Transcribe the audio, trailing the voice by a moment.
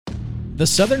The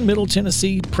Southern Middle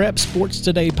Tennessee Prep Sports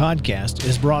Today podcast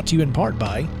is brought to you in part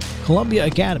by Columbia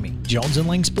Academy, Jones &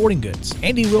 Lang Sporting Goods,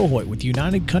 Andy Wilhoit with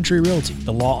United Country Realty,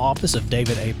 the law office of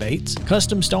David A. Bates,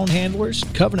 Custom Stone Handlers,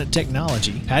 Covenant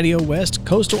Technology, Patio West,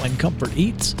 Coastal and Comfort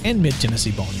Eats, and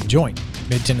Mid-Tennessee Bone & Joint.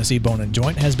 Mid-Tennessee Bone &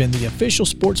 Joint has been the official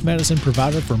sports medicine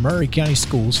provider for Maury County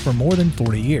Schools for more than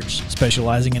 40 years.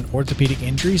 Specializing in orthopedic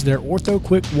injuries, their Ortho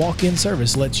Quick walk-in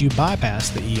service lets you bypass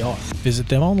the ER. Visit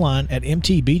them online at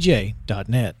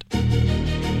mtbj.net.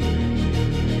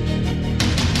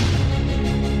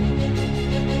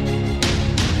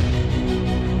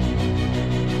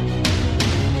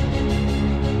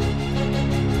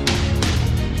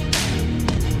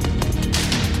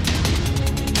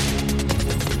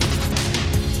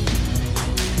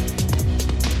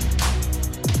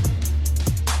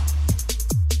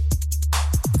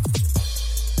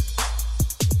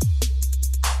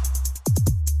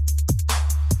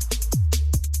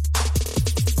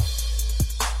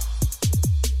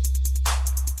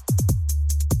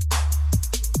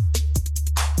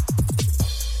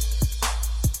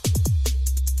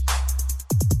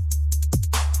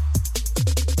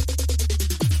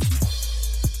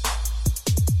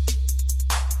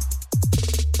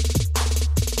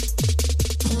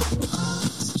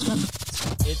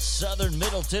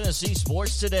 Tennessee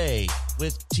Sports Today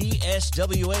with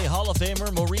TSWA Hall of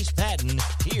Famer Maurice Patton.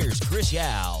 Here's Chris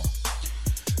Yao.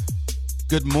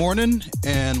 Good morning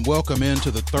and welcome into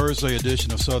the Thursday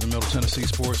edition of Southern Middle Tennessee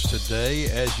Sports Today.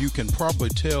 As you can probably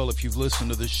tell if you've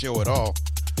listened to this show at all,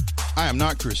 I am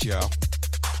not Chris Yao.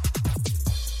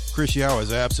 Chris Yao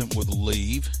is absent with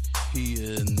leave. He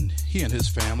and his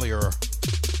family are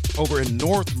over in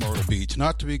North Myrtle Beach,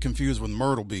 not to be confused with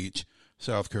Myrtle Beach,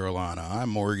 South Carolina. I'm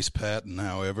Maurice Patton,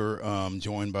 however,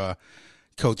 joined by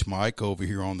Coach Mike over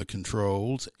here on the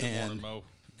controls. Good morning, Mo.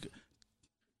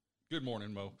 Good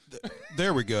morning, Mo.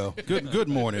 There we go. Good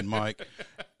morning, Mike.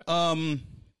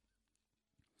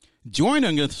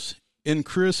 Joining us in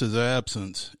Chris's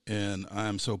absence, and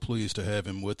I'm so pleased to have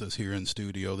him with us here in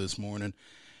studio this morning,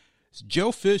 is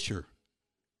Joe Fisher.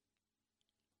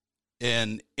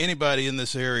 And anybody in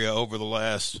this area over the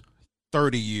last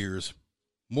 30 years,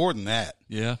 more than that.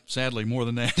 Yeah, sadly, more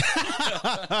than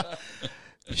that.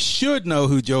 Should know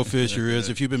who Joe Fisher is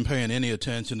if you've been paying any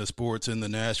attention to sports in the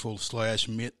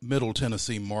Nashville/Middle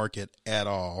Tennessee market at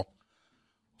all.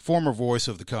 Former voice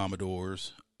of the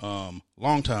Commodores,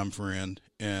 longtime friend,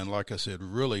 and like I said,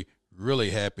 really,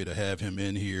 really happy to have him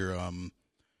in here.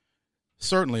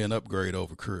 Certainly an upgrade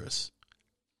over Chris.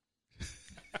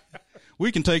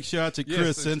 We can take shots at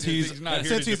Chris since he's not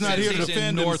here to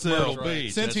defend himself.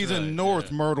 Since he's in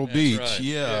North Myrtle Beach,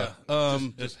 right.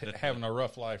 Just having a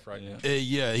rough life right now.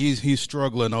 He's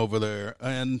struggling over there,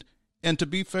 and to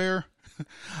be fair,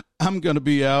 I'm going to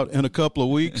be out in a couple of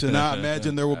weeks, and I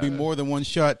imagine there will be more than one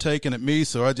shot taken at me.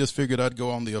 So I just figured I'd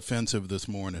go on the offensive this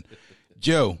morning.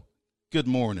 Joe, good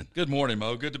morning. Good morning,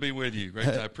 Mo. Good to be with you. Great.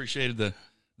 I appreciated the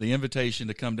invitation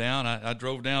to come down. I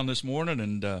drove down this morning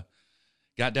and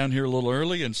got down here a little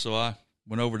early, and so I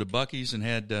went over to Buc-ee's and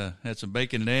had some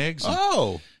bacon and eggs.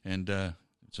 And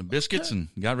some biscuits, and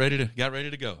got ready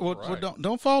to go. Well, right. well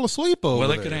don't fall asleep over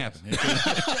there. Well, it could happen.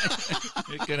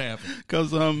 It could happen.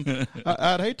 Because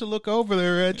I'd hate to look over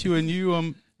there at you and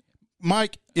you,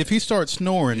 Mike. If he starts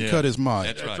snoring, cut his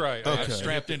mic. That's right. Okay. I'm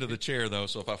strapped into the chair though,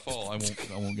 so if I fall, I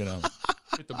won't get out.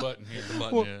 Hit the button here.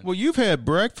 Well, you've had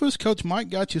breakfast. Coach Mike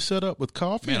got you set up with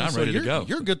coffee. Man, I'm ready to go.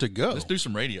 You're good to go. Let's do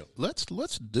some radio. Let's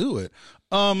do it.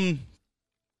 Got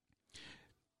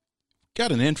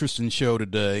an interesting show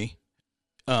today.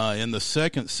 In the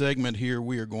second segment here,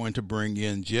 we are going to bring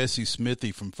in Jesse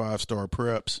Smithy from 5 Star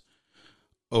Preps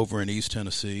over in East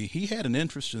Tennessee. He had an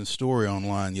interesting story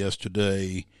online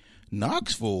yesterday.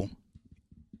 Knoxville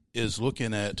is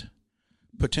looking at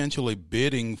potentially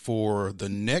bidding for the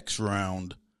next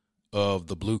round of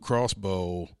the Blue Cross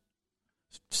Bowl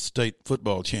State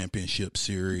Football Championship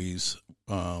Series,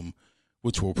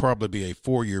 which will probably be a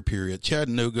 4-year period.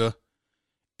 Chattanooga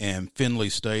and Finley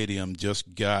Stadium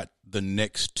just got the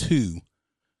next two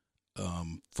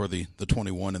for the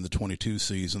 21 and the 22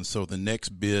 season. So the next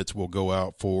bids will go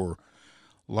out for,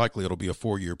 likely it'll be a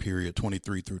 4-year period,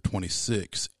 23 through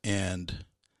 26. And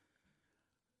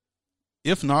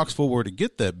if Knoxville were to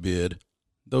get that bid,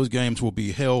 those games will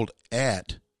be held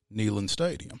at Neyland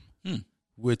Stadium,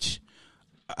 which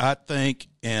I think,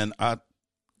 and I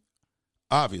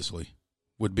obviously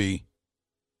would be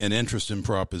an interesting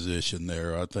proposition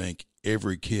there. I think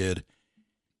every kid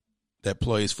that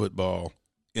plays football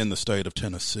in the state of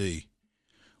Tennessee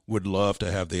would love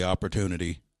to have the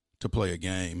opportunity to play a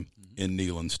game in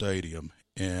Neyland Stadium.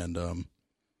 And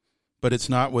but it's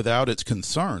not without its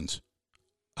concerns.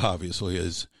 Obviously,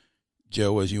 as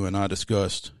Joe, as you and I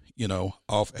discussed,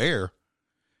 off air,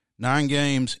 9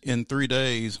 games in 3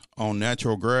 days on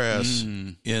natural grass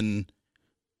in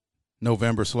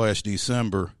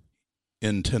November/December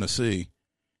in Tennessee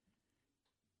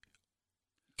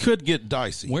could get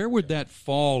dicey. Where would that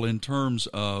fall in terms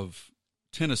of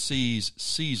Tennessee's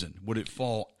season? Would it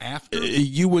fall after?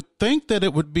 You would think that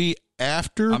it would be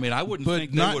after. I mean, I wouldn't but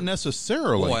think they not would,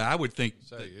 necessarily. Boy, I would think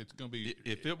It's going to be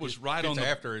if it was right on the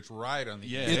after. It's right on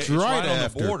the it's right on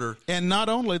after. the border. And not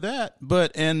only that,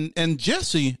 but and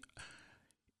Jesse,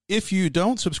 if you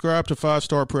don't subscribe to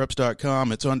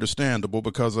 5starpreps.com, it's understandable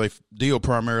because they deal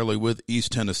primarily with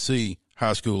East Tennessee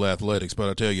high school athletics. But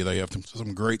I tell you, they have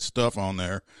some great stuff on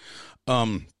there.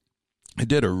 He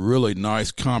did a really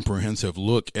nice comprehensive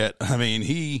look at,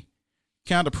 he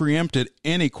kind of preempted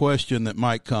any question that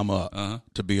might come up,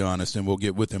 to be honest, and we'll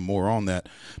get with him more on that.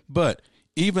 But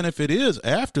even if it is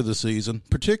after the season,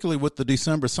 particularly with the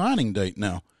December signing date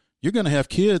now, you're going to have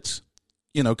kids,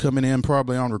 coming in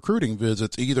probably on recruiting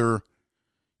visits, either,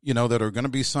 that are going to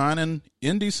be signing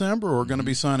in December or going to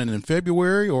be signing in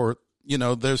February, or,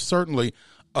 there's certainly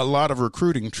a lot of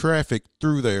recruiting traffic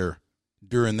through there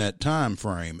during that time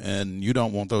frame, and you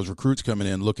don't want those recruits coming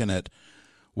in looking at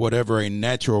whatever a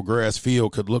natural grass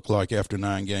field could look like after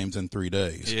 9 games in 3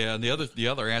 days. Yeah, and the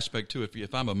other aspect too,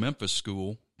 if I'm a Memphis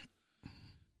school,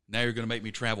 now you're going to make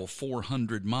me travel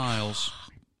 400 miles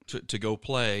to go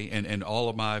play, and all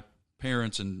of my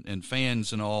parents and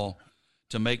fans and all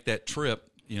to make that trip.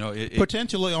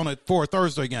 Potentially for a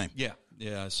Thursday game.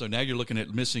 Yeah. So now you're looking at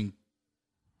missing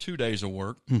 2 days of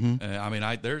work.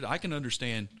 I can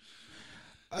understand.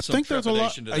 I think there's a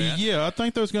lot. I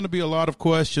think there's going to be a lot of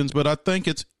questions, but I think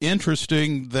it's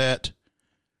interesting that,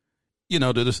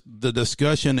 the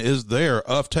discussion is there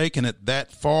of taking it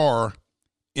that far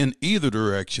in either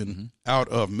direction out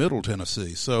of Middle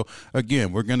Tennessee. So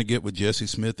again, we're going to get with Jesse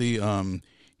Smithy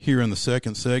here in the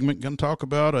second segment. Going to talk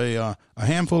about a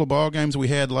handful of ball games we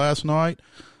had last night.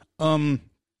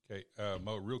 Okay,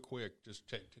 Mo, real quick, just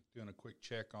doing a quick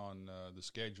check on the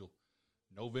schedule.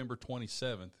 November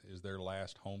 27th is their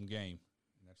last home game,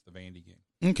 and that's the Vandy game.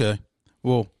 Okay.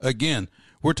 Well, again,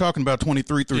 we're talking about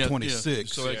 23 through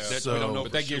 26. So we don't know,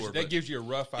 but that gives you a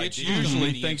rough idea. It's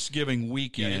usually Thanksgiving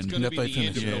weekend. Yeah, it's going to be the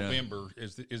end of Yeah. November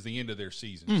is the end of their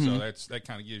season. So that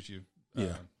kind of gives you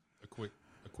a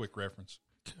quick reference.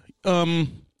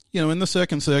 In the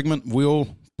second segment,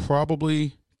 we'll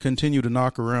probably continue to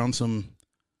knock around some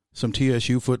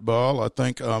TSU football. I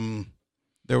think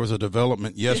there was a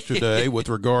development yesterday with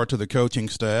regard to the coaching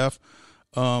staff.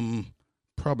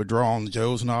 Probably draw on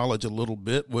Joe's knowledge a little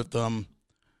bit with a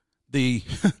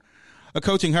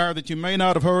coaching hire that you may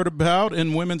not have heard about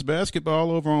in women's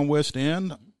basketball over on West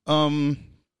End.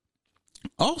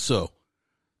 Also,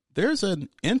 there's an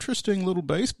interesting little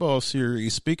baseball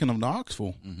series, speaking of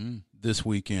Knoxville, this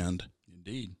weekend.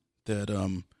 Indeed.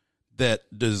 That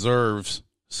deserves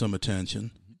some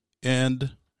attention.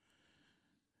 And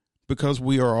because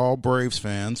we are all Braves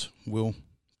fans, we'll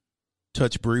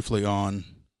touch briefly on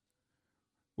 –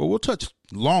 we'll touch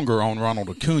longer on Ronald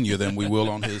Acuna than we will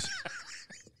on his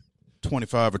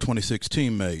 25 or 26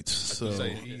 teammates. So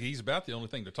he's about the only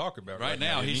thing to talk about right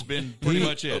now. He's been pretty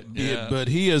much it. Yeah. But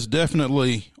he is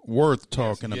definitely worth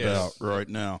talking about right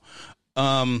now.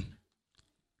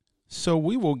 So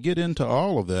we will get into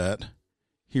all of that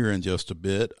here in just a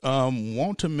bit.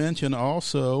 Want to mention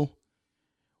also,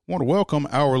 want to welcome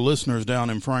our listeners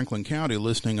down in Franklin County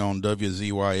listening on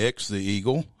WZYX, The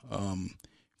Eagle.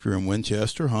 If you're in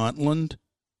Winchester, Huntland,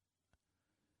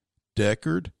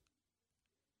 Deckard,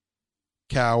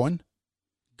 Cowan,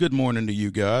 good morning to you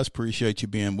guys. Appreciate you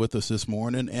being with us this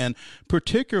morning. And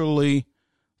particularly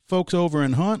folks over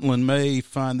in Huntland may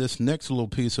find this next little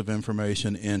piece of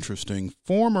information interesting.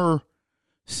 Former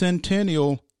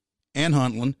Centennial and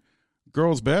Huntland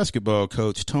girls basketball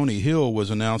coach Tony Hill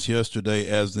was announced yesterday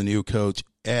as the new coach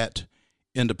at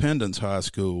Independence High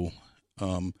School.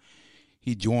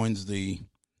 He joins the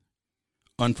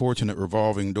unfortunate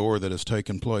revolving door that has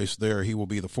taken place there. He will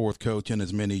be the 4th coach in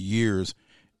as many years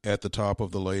at the top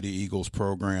of the Lady Eagles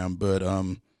program. But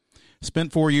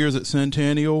spent 4 years at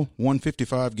Centennial, won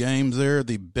 55 games there,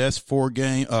 the best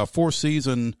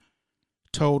 4-season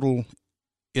total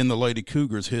in the Lady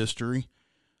Cougars history.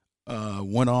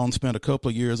 Went on, spent a couple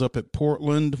of years up at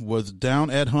Portland, was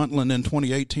down at Huntland in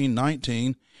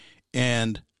 2018-19,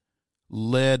 and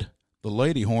led the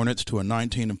Lady Hornets to a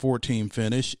 19-14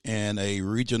 finish and a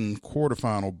region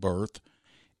quarterfinal berth.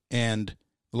 And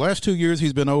the last 2 years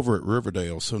he's been over at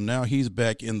Riverdale, so now he's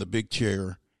back in the big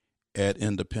chair at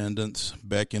Independence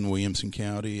back in Williamson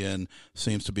County and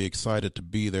seems to be excited to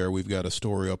be there. We've got a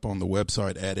story up on the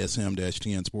website at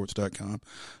sm-tnsports.com,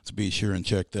 so be sure and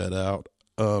check that out.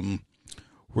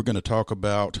 We're going to talk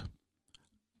about a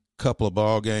couple of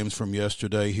ball games from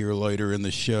yesterday here later in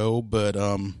the show, but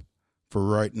for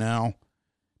right now,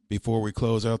 before we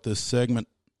close out this segment,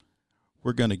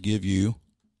 we're going to give you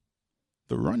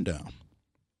the rundown.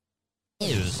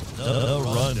 Here's the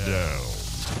rundown.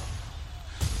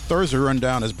 Thursday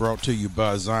Rundown is brought to you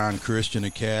by Zion Christian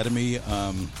Academy.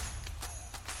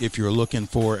 If you're looking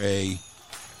for a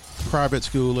private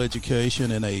school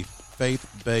education in a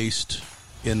faith-based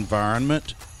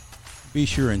environment, be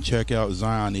sure and check out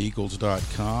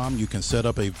ZionEagles.com. You can set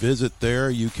up a visit there.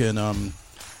 You can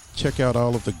check out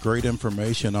all of the great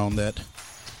information on that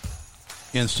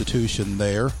institution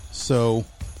there. So,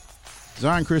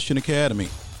 Zion Christian Academy,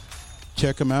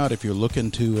 check them out if you're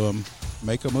looking to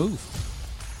make a move.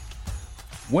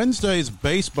 Wednesday's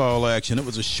baseball action. It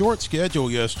was a short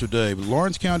schedule yesterday, but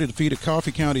Lawrence County defeated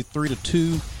Coffee County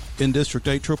 3-2 in District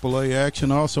 8 AAA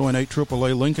action. Also in 8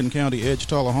 AAA, Lincoln County edged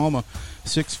Tullahoma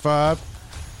 6-5.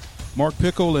 Mark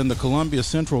Pickle and the Columbia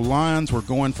Central Lions were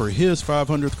going for his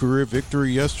 500th career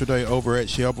victory yesterday over at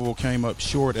Shelbyville. Came up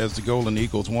short as the Golden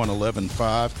Eagles won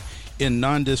 11-5. In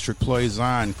non-district play,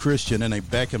 Zion Christian in a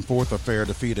back-and-forth affair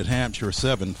defeated Hampshire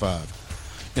 7-5.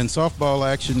 In softball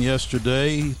action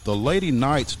yesterday, the Lady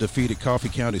Knights defeated Coffee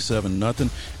County 7-0.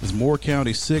 As Moore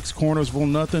County 6,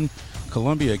 Cornersville 0.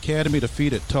 Columbia Academy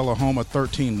defeated Tullahoma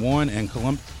 13-1, and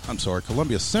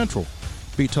Columbia Central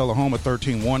beat Tullahoma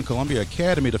 13-1. Columbia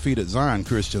Academy defeated Zion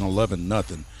Christian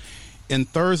 11-0. In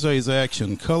Thursday's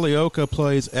action, Culleoka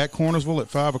plays at Cornersville at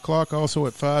 5 o'clock. Also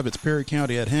at 5, it's Perry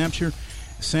County at Hampshire.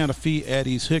 Santa Fe at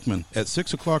East Hickman. At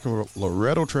 6 o'clock,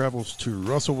 Loretto travels to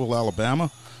Russellville,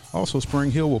 Alabama. Also,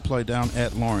 Spring Hill will play down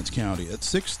at Lawrence County. At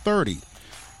 6:30,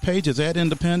 Page is at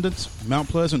Independence. Mount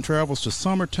Pleasant travels to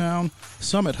Summertown.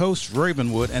 Summit hosts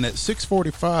Ravenwood. And at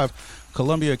 6:45,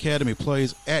 Columbia Academy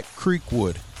plays at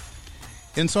Creekwood.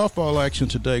 In softball action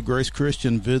today, Grace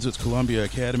Christian visits Columbia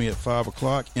Academy at 5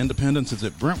 o'clock. Independence is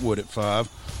at Brentwood at 5.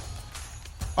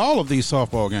 All of these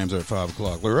softball games are at 5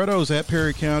 o'clock. Loretto's at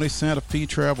Perry County. Santa Fe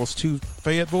travels to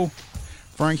Fayetteville.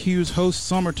 Frank Hughes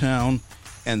hosts Summertown.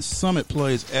 And Summit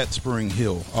plays at Spring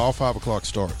Hill. All 5 o'clock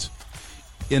starts.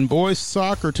 In boys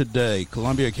soccer today,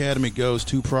 Columbia Academy goes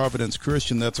to Providence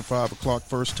Christian. That's a 5 o'clock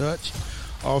first touch.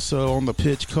 Also on the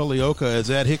pitch, Culleoka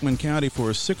is at Hickman County for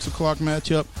a 6 o'clock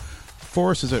matchup.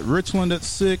 Forest is at Richland at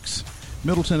 6.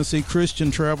 Middle Tennessee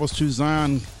Christian travels to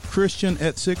Zion Christian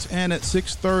at 6. And at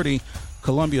 6:30,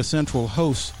 Columbia Central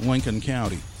hosts Lincoln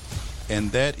County.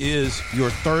 And that is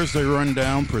your Thursday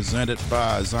Rundown presented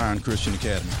by Zion Christian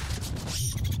Academy.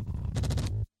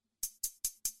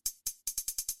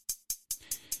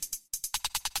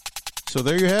 So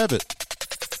there you have it.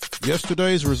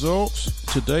 Yesterday's results,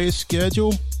 today's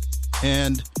schedule,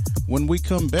 and when we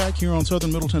come back here on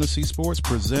Southern Middle Tennessee Sports,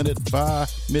 presented by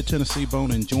Mid-Tennessee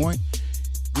Bone and Joint,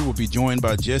 we will be joined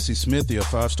by Jesse Smithy of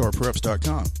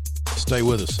 5starpreps.com. Stay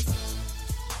with us.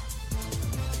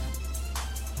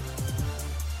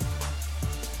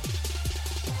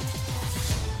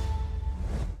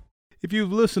 If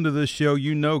you've listened to this show,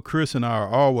 you know Chris and I are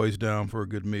always down for a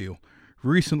good meal.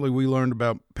 Recently, we learned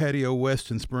about Patio West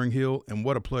in Spring Hill, and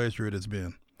what a pleasure it has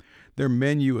been. Their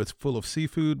menu is full of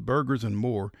seafood, burgers, and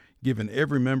more, giving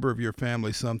every member of your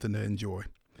family something to enjoy.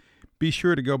 Be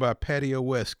sure to go by Patio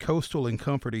West Coastal and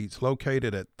Comfort Eats,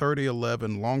 located at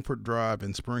 3011 Longford Drive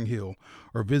in Spring Hill,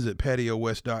 or visit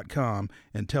PatioWest.com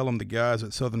and tell them the guys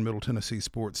at Southern Middle Tennessee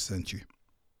Sports sent you.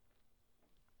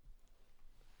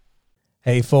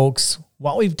 Hey folks,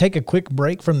 while we take a quick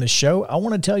break from the show, I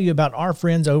want to tell you about our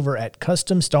friends over at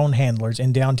Custom Stone Handlers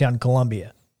in downtown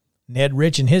Columbia. Ned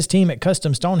Rich and his team at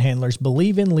Custom Stone Handlers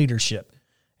believe in leadership.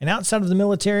 And outside of the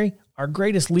military, our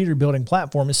greatest leader building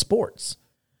platform is sports.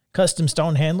 Custom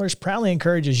Stone Handlers proudly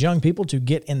encourages young people to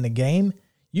get in the game.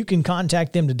 You can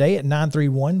contact them today at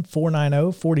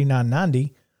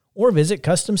 931-490-4990 or visit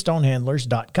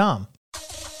CustomStonehandlers.com.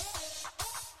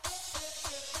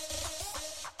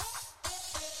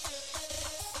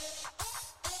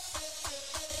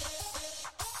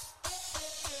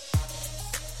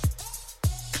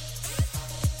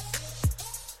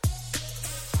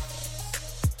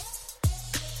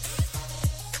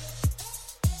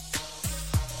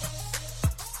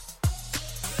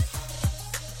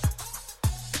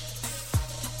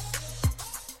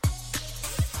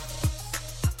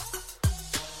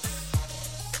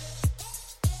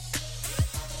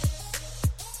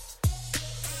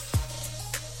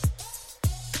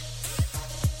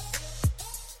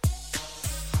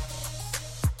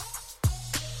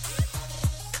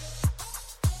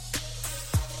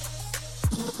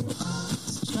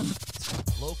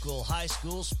 Local high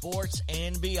school sports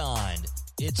and beyond.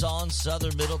 It's on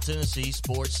Southern Middle Tennessee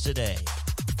Sports Today.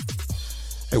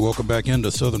 Hey, welcome back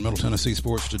into Southern Middle Tennessee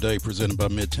Sports Today, presented by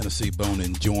Mid-Tennessee Bone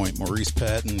and Joint. Maurice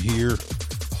Patton here,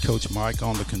 Coach Mike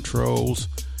on the controls,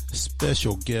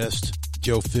 special guest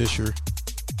Joe Fisher,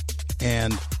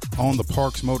 and on the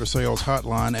Parks Motor Sales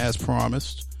Hotline, as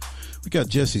promised, we got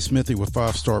Jesse Smithy with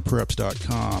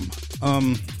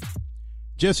 5starpreps.com.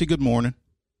 Jesse, good morning.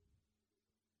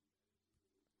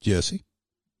 Jesse?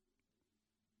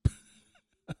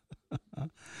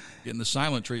 Getting the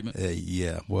silent treatment.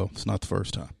 Yeah, well, it's not the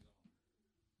first time.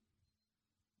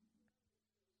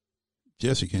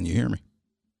 Jesse, can you hear me?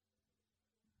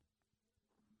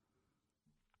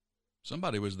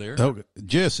 Somebody was there. Okay.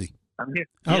 Jesse. I'm here.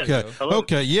 Okay. Yes. Hello?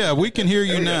 Okay. Yeah, we can hear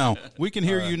you now. We can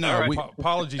hear you now. All right. We,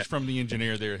 Apologies from the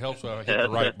engineer there. It helps I hit the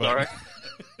right That's button.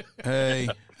 all right.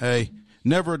 hey,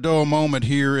 never a dull moment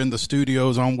here in the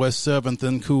studios on West 7th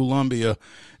in Columbia.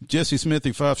 Jesse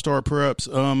Smithy, 5-Star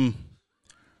Preps.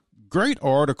 Great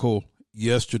article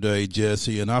yesterday,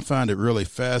 Jesse, and I find it really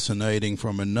fascinating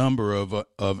from a number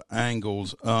of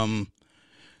angles.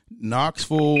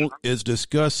 Knoxville is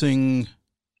discussing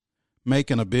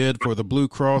making a bid for the Blue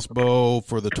Cross Bowl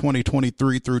for the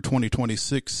 2023 through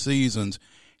 2026 seasons,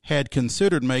 had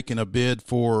considered making a bid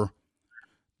for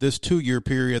this 2-year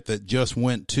period that just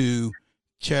went to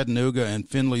Chattanooga and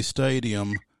Finley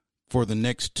Stadium for the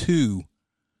next 2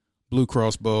 Blue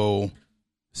Cross Bowl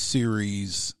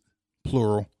series,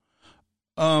 plural.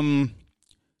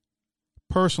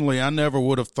 Personally, I never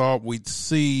would have thought we'd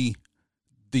see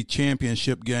the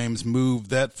championship games move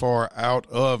that far out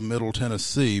of Middle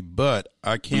Tennessee, but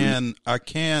I can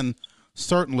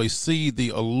certainly see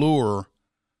the allure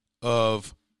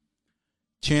of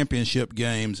championship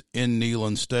games in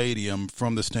Neyland Stadium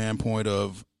from the standpoint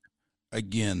of,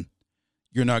 again,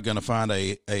 you're not going to find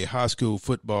a high school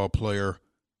football player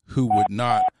who would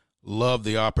not love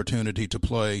the opportunity to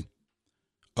play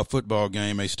a football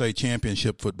game, a state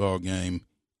championship football game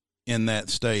in that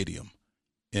stadium.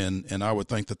 And I would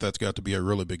think that that's got to be a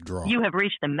really big draw. You have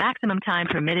reached the maximum time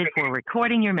permitted for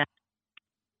recording your message.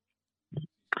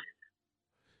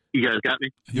 You guys got me?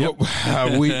 Yep.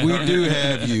 we do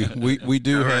have you. We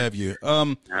do have you.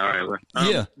 All right. Well,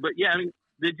 yeah. But yeah, I mean,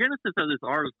 the genesis of this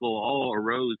article all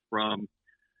arose from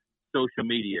social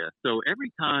media. So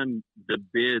every time the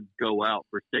bids go out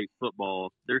for state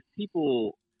football, there's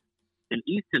people in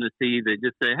East Tennessee that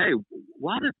just say, hey,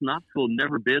 why does Knoxville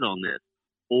never bid on this?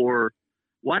 Or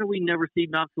why do we never see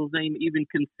Knoxville's name even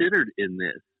considered in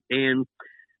this? And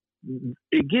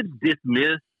it gets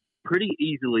dismissed pretty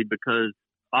easily because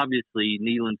obviously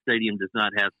Neyland Stadium does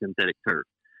not have synthetic turf.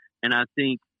 And I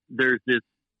think there's this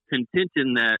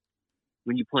contention that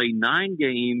when you play 9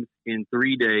 games in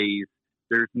 3 days,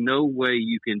 there's no way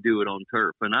you can do it on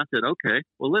turf. And I said, okay,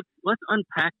 well, let's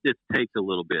unpack this take a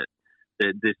little bit.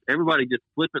 That this everybody just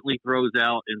flippantly throws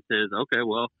out and says, okay,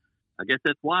 well, I guess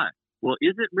that's why. Well,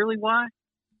 is it really why?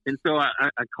 And so I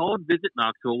called Visit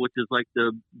Knoxville, which is like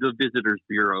the Visitors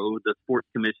Bureau, the sports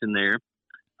commission there.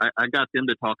 I got them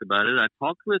to talk about it. I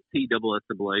talked with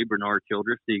TSSAA, Bernard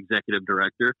Childress, the executive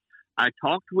director. I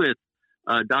talked with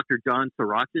Dr. John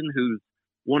Sorokin, who's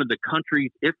one of the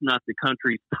country's, if not the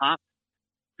country's top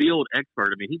field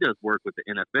expert. I mean, he does work with the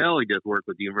NFL. He does work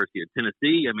with the University of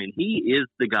Tennessee. I mean, he is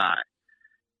the guy.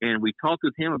 And we talked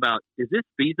with him about, is this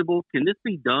feasible? Can this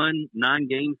be done 9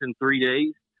 games in 3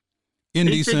 days? In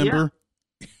December?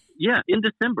 Said, yeah, in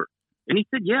December. And he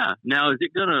said, yeah. Now, is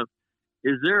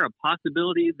there a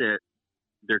possibility that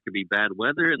there could be bad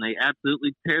weather and they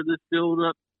absolutely tear this field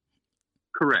up?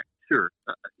 Correct. Sure.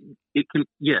 It can.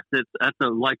 Yes, that's a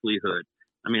likelihood.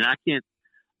 I mean, I can't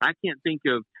think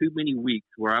of too many weeks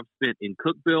where I've spent in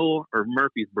Cookeville or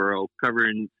Murfreesboro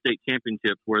covering state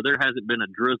championships where there hasn't been a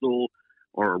drizzle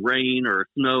or a rain or a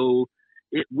snow.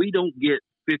 We don't get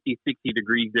 50, 60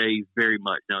 degree days very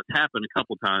much. Now, it's happened a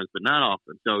couple times, but not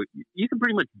often. So you can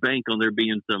pretty much bank on there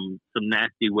being some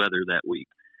nasty weather that week.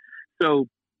 So,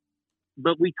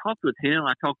 but we talked with him.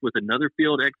 I talked with another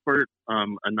field expert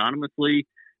anonymously.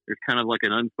 There's kind of like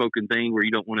an unspoken thing where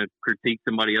you don't want to critique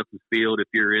somebody else's field if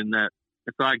you're in that.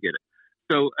 So I get it.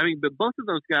 So, I mean, but both of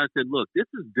those guys said, look, this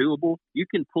is doable. You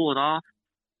can pull it off,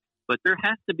 but there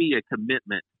has to be a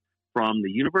commitment from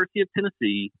the University of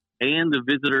Tennessee and the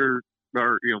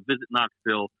Visit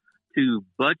Knoxville to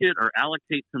budget or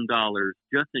allocate some dollars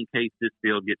just in case this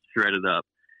field gets shredded up.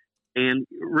 And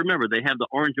remember, they have the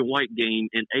orange and white game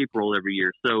in April every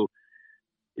year. So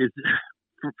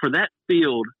for that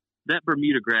field, that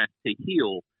Bermuda grass to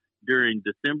heal during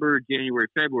December, January,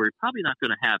 February, probably not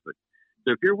going to happen.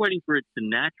 So if you're waiting for it to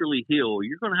naturally heal,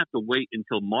 you're going to have to wait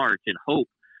until March and hope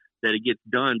that it gets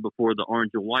done before the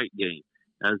orange and white game.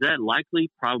 Now, is that likely?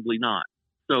 Probably not.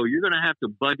 So you're going to have to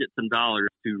budget some dollars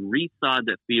to re-sod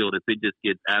that field if it just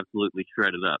gets absolutely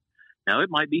shredded up. Now, it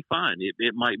might be fine.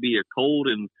 It might be a cold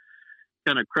and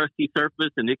kind of crusty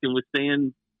surface, and it can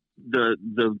withstand the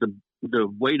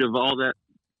weight of all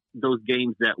those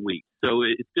games that week. So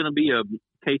it's going to be a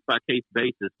case-by-case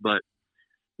basis. But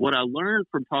what I learned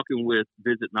from talking with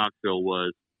Visit Knoxville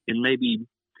was, in maybe,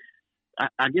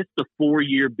 I guess, the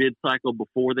 4-year bid cycle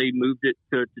before they moved it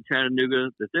to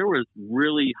Chattanooga, that there was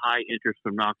really high interest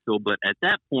from Knoxville. But at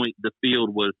that point, the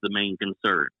field was the main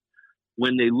concern.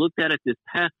 When they looked at it this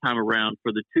past time around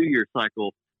for the 2-year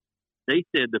cycle, they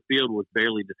said the field was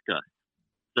barely discussed.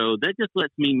 So that just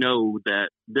lets me know that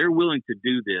they're willing to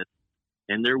do this,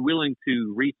 and they're willing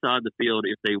to re-sod the field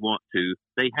if they want to.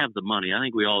 They have the money. I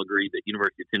think we all agree that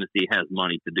University of Tennessee has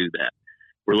money to do that.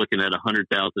 We're looking at $100,000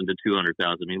 to $200,000.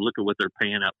 I mean, look at what they're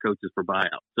paying out coaches for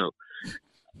buyouts. So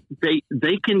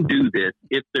they can do this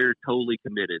if they're totally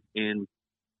committed. And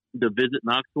the Visit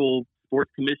Knoxville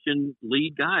Sports Commission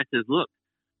lead guy says, look,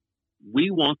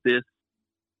 we want this.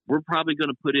 We're probably going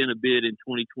to put in a bid in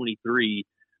 2023.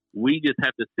 We just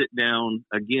have to sit down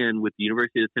again with the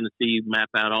University of Tennessee, map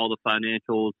out all the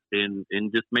financials, and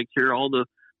just make sure all the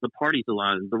parties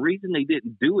align. The reason they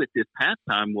didn't do it this past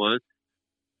time was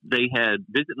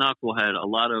Visit Knoxville had a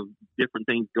lot of different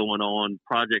things going on,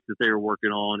 projects that they were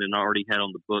working on and already had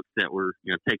on the books that were,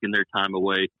 taking their time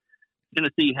away.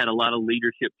 Tennessee had a lot of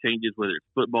leadership changes, whether it's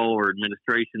football or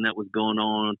administration that was going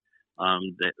on,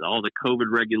 all the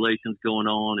COVID regulations going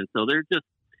on. And so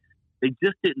they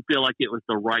just didn't feel like it was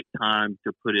the right time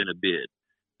to put in a bid.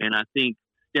 And I think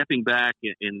stepping back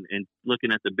and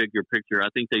looking at the bigger picture, I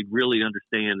think they really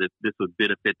understand that this would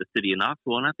benefit the city of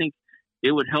Knoxville. And I think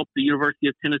it would help the University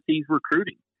of Tennessee's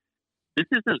recruiting.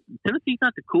 Tennessee's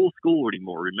not the cool school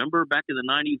anymore. Remember back in the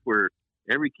 90s where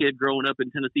every kid growing up in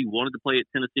Tennessee wanted to play at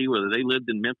Tennessee, whether they lived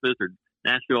in Memphis or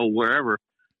Nashville or wherever.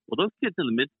 Well, those kids in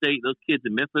the mid-state, those kids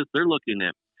in Memphis, they're looking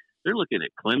at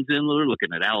Clemson, they're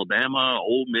looking at Alabama,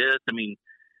 Ole Miss. I mean,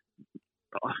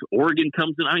 Oregon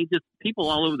comes in. I mean, just people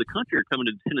all over the country are coming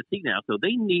to Tennessee now. So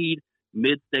they need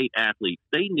mid-state athletes.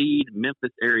 They need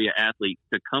Memphis area athletes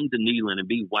to come to Neyland and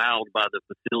be wowed by the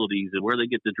facilities and where they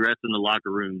get to dress in the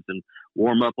locker rooms and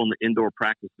warm up on the indoor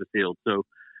practice field. So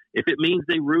if it means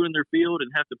they ruin their field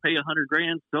and have to pay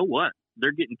 $100,000, so what?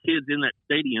 They're getting kids in that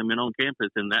stadium and on campus,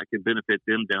 and that could benefit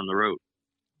them down the road.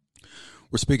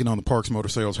 We're speaking on the Parks Motor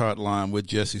Sales Hotline with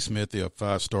Jesse Smithy of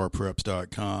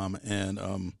 5starpreps.com.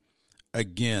 And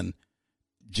again,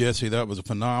 Jesse, that was a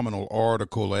phenomenal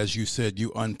article. As you said,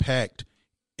 you unpacked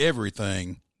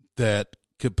everything that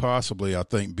could possibly, I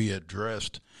think, be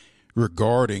addressed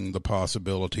regarding the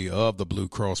possibility of the Blue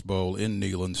Cross Bowl in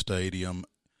Neyland Stadium.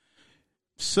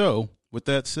 So, with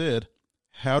that said,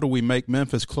 how do we make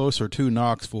Memphis closer to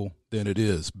Knoxville than it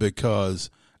is? Because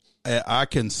I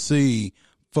can see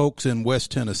folks in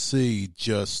West Tennessee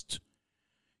just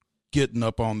getting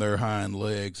up on their hind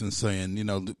legs and saying,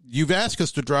 you've asked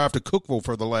us to drive to Cookeville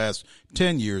for the last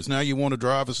 10 years. Now you want to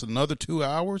drive us another 2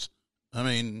 hours? I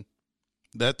mean,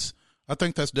 I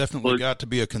think that's definitely got to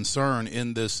be a concern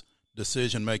in this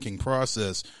decision-making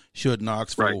process should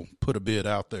Knoxville put a bid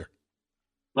out there.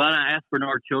 Well, I asked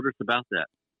Bernard Childress about that,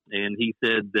 and he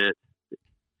said that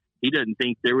he doesn't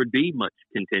think there would be much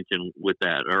contention with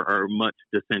that or much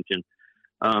dissension.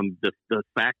 The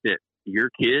fact that your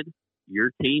kid,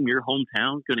 your team, your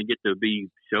hometown is going to get to be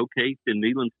showcased in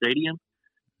Neyland Stadium,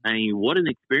 I mean, what an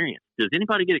experience. Does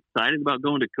anybody get excited about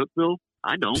going to Cookeville?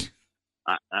 I don't.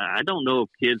 I don't know of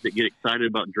kids that get excited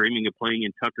about dreaming of playing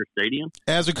in Tucker Stadium.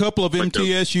 As a couple of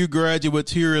MTSU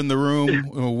graduates here in the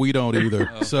room, we don't either.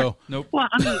 So, nope. Well,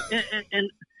 I mean,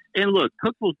 and look,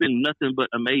 Cookeville's been nothing but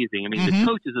amazing. I mean, the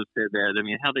coaches have said that. I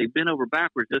mean, how they've been over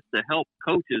backwards just to help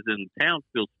coaches and towns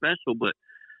feel special. But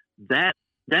that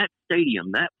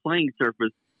stadium, that playing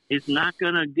surface, is not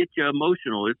going to get you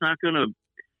emotional. It's not going to.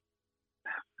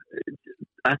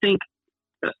 I think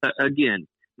again,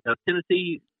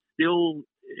 Tennessee. Still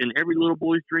in every little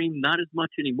boy's dream, not as much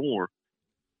anymore,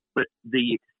 but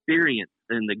the experience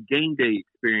and the game day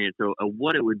experience of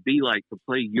what it would be like to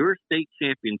play your state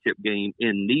championship game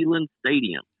in Neyland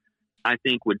Stadium, I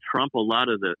think would trump a lot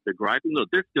of the griping. Look,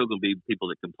 there's still going to be people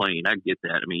that complain. I get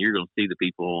that. I mean, you're going to see the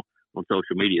people on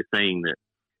social media saying that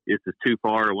this is too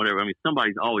far or whatever. I mean,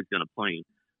 somebody's always going to complain.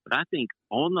 But I think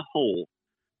on the whole,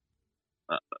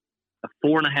 a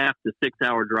 4.5 to 6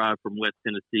 hour drive from West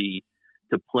Tennessee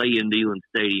to play in Neyland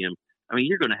Stadium, I mean,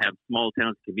 you're going to have small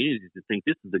towns and communities that think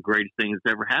this is the greatest thing that's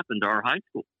ever happened to our high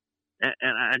school. And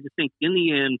I just think in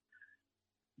the end,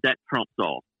 that trumps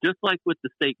all. Just like with the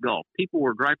state golf, people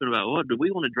were griping about, oh, do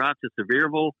we want to drive to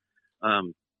Sevierville?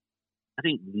 I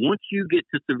think once you get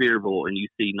to Sevierville and you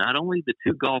see not only the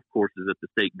 2 golf courses that the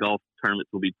state golf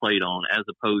tournaments will be played on, as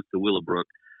opposed to Willowbrook,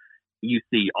 you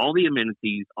see all the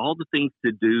amenities, all the things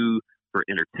to do for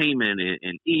entertainment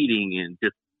and eating, and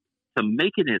just to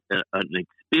make it an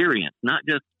experience, not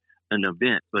just an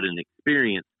event, but an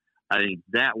experience. I think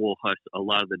that will hush a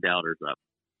lot of the doubters up.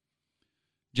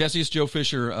 Jesse, it's Joe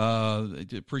Fisher.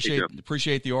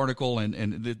 Appreciate the article,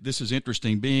 and this is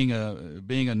interesting. Being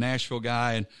a Nashville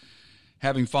guy and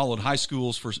having followed high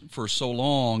schools for so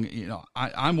long, you know,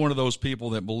 I'm one of those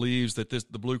people that believes that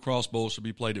the Blue Cross Bowl should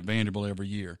be played at Vanderbilt every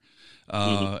year,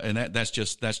 and that's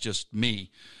just me.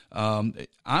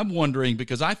 I'm wondering,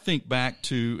 because I think back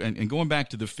to and going back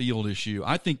to the field issue,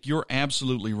 I think you're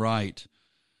absolutely right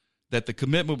that the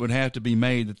commitment would have to be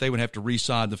made that they would have to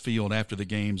resod the field after the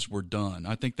games were done.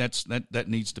 I think that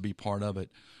needs to be part of it.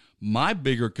 My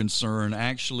bigger concern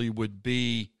actually would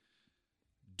be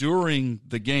during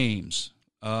the games.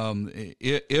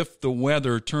 If the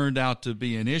weather turned out to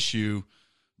be an issue,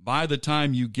 by the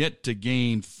time you get to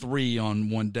game 3 on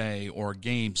one day or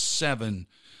game 7,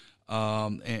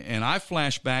 and I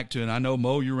flash back to, and I know,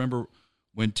 Mo, you remember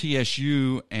when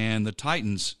TSU and the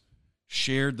Titans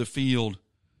shared the field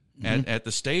at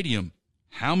the stadium,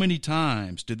 how many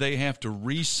times did they have to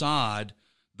resod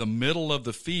the middle of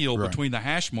the field between the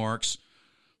hash marks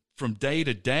from day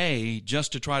to day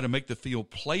just to try to make the field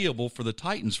playable for the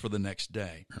Titans for the next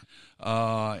day?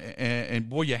 And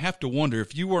boy, you have to wonder,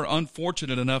 if you were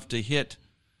unfortunate enough to hit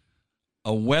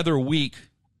a weather week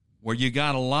where you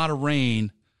got a lot of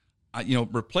rain,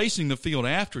 replacing the field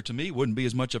after, to me, wouldn't be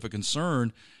as much of a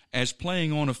concern as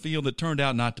playing on a field that turned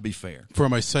out not to be fair.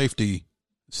 From a safety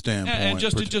standpoint,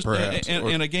 and perhaps,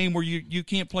 in a game where you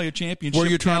can't play a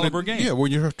championship caliber game. Yeah, where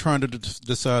you're trying to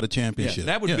decide a championship.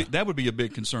 Yeah, that would be a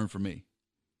big concern for me.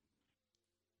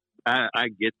 I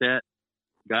get that.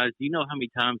 Guys, do you know how many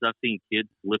times I've seen kids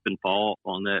slip and fall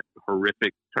on that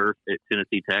horrific turf at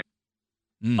Tennessee Tech?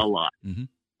 A lot. Mm-hmm.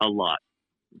 A lot.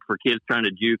 For kids trying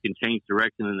to juke and change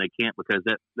direction, and they can't because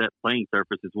that playing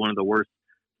surface is one of the worst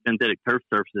synthetic turf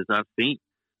surfaces I've seen.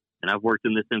 And I've worked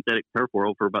in the synthetic turf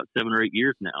world for about 7 or 8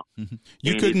 years now. Mm-hmm.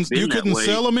 You couldn't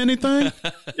sell them anything?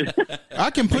 I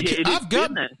can put you.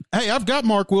 I've got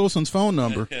Mark Wilson's phone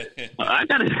number. I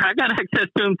got access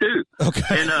to him too.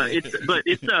 Okay. And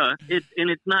it's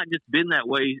not just been that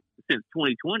way since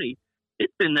 2020.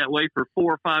 It's been that way for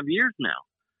 4 or 5 years now.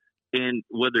 And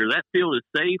whether that field is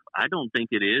safe, I don't think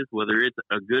it is. Whether it's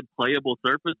a good playable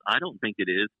surface, I don't think it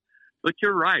is. But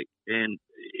you're right. And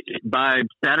by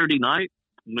Saturday night,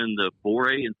 when the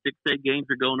 4A and 6A games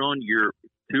are going on, your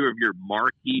 2 of your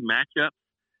marquee matchups,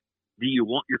 do you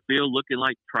want your field looking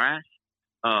like trash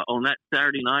on that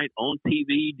Saturday night on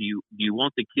TV? Do you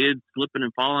want the kids slipping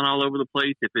and falling all over the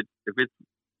place if it's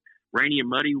rainy and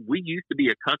muddy? We used to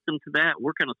be accustomed to that.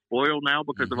 We're kind of spoiled now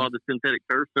because of all the synthetic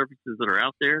turf surfaces that are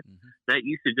out there. Mm-hmm. That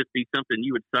used to just be something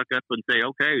you would suck up and say,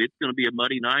 okay, it's going to be a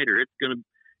muddy night, or it's going to,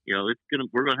 we're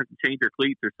going to have to change our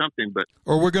cleats or something.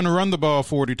 Or we're going to run the ball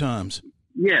 40 times.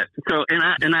 Yes. So, and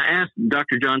I asked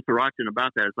Dr. John Sorokin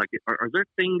about that. It's like, are there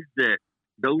things that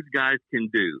those guys can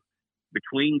do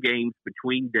between games,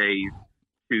 between days,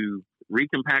 to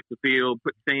recompact the field,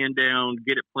 put sand down,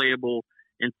 get it playable?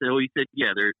 And so he said,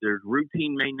 yeah, there's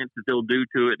routine maintenance that they'll do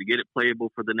to it to get it playable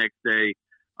for the next day.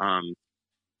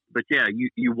 But yeah,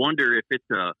 you wonder if it's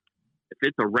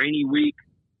a rainy week,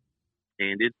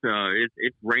 and it's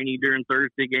rainy during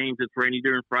Thursday games, it's rainy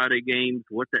during Friday games,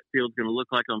 what that field's going to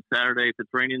look like on Saturday if it's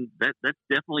raining. That's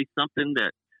definitely something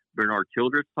that Bernard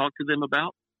Childress talked to them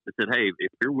about. They said, hey,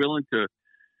 if you're willing to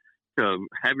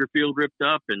have your field ripped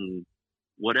up and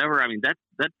whatever, I mean, that's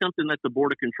something that the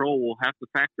Board of Control will have to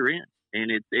factor in.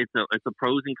 And it's a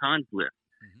pros and cons list.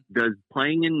 Mm-hmm. Does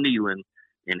playing in Neyland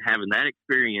and having that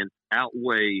experience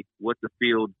outweigh what the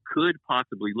field could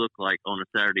possibly look like on a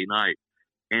Saturday night?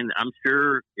 And I'm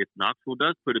sure if Knoxville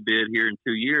does put a bid here in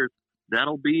 2 years,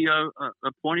 that'll be a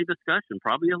point of discussion,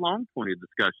 probably a long point of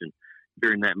discussion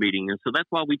during that meeting. And so that's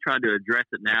why we try to address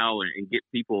it now and get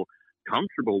people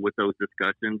comfortable with those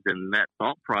discussions and that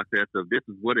thought process of this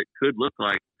is what it could look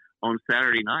like on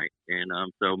Saturday night. And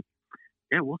so,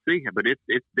 yeah, we'll see. But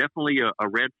it's definitely a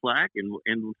red flag and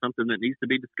something that needs to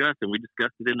be discussed. And we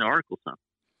discussed it in the article some.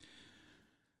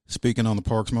 Speaking on the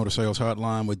Parks Motor Sales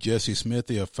Hotline with Jesse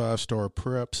Smithy of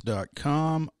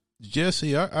 5starpreps.com.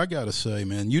 Jesse, I got to say,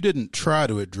 man, you didn't try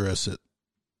to address it.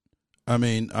 I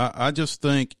mean, I just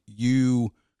think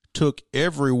you took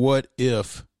every what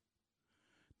if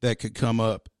that could come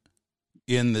up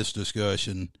in this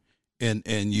discussion, and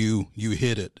you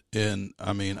hit it. And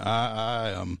I mean,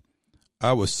 I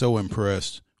was so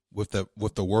impressed with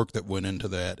the work that went into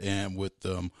that, and with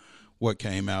what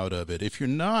came out of it. If you're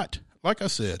not, like I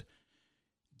said,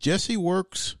 Jesse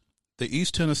works the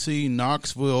East Tennessee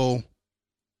Knoxville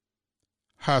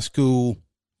high school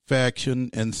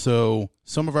faction, and so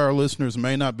some of our listeners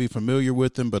may not be familiar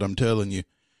with him, but I'm telling you,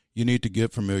 you need to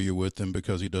get familiar with him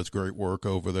because he does great work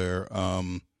over there.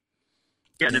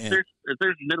 Yeah, and if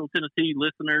there's Middle Tennessee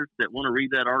listeners that want to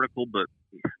read that article, but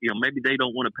maybe they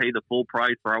don't want to pay the full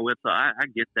price for our website, I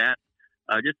get that.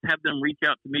 Just have them reach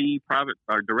out to me, private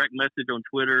or direct message on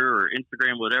Twitter or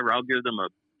Instagram, whatever. I'll give them a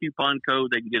coupon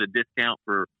code. They can get a discount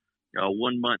for a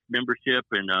 1 month membership,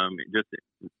 and just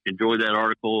enjoy that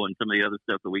article and some of the other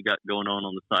stuff that we got going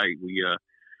on the site. We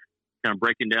kind of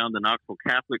breaking down the Knoxville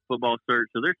Catholic football search.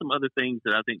 So there's some other things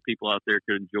that I think people out there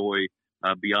could enjoy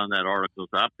beyond that article.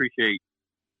 So I appreciate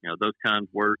those kind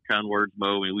words,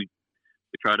 Mo. And we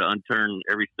try to unturn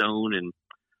every stone, and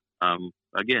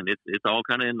again, it's all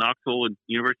kind of in Knoxville and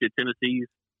University of Tennessee's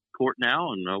court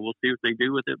now, and we'll see what they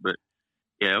do with it. But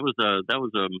yeah, that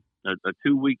was a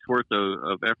 2 weeks worth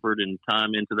of effort and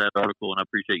time into that article, and I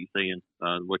appreciate you saying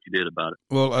what you did about it.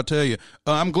 Well, I tell you,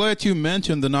 I'm glad you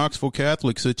mentioned the Knoxville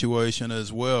Catholic situation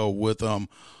as well, with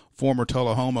former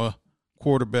Tullahoma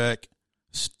quarterback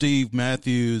Steve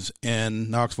Matthews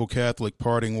and Knoxville Catholic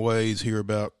parting ways here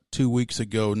about 2 weeks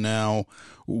ago now.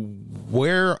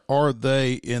 Where are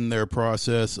they in their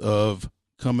process of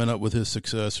coming up with his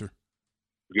successor?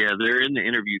 Yeah, they're in the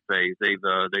interview phase. They've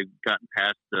gotten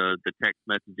past the text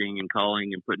messaging and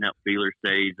calling and putting out feeler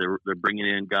stage. They're bringing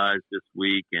in guys this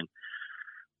week, and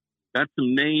got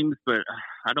some names, but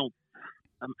I don't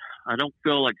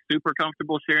feel like super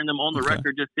comfortable sharing them on the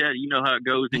record just yet. You know how it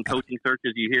goes in coaching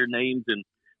searches. You hear names, and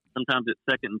sometimes it's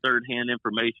second and third hand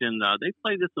information. They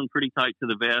play this one pretty tight to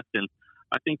the vest, and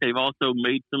I think they've also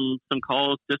made some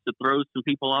calls just to throw some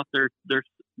people off their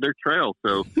trail.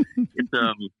 So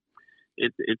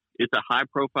it's a high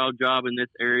profile job in this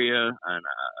area, and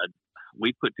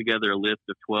we put together a list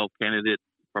of 12 candidates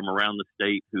from around the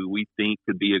state who we think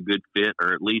could be a good fit,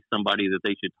 or at least somebody that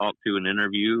they should talk to and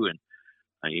interview. And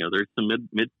there's some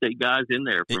mid-state guys in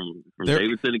there from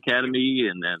Davidson Academy,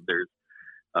 and then there's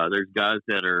guys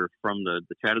that are from the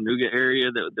Chattanooga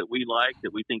area that we like,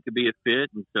 that we think could be a fit.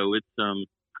 And so it's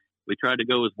we try to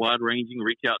go as wide ranging,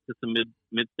 reach out to some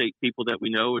mid-state people that we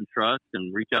know and trust,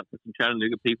 and reach out to some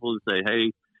Chattanooga people and say,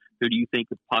 hey, who do you think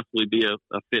could possibly be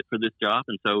a fit for this job?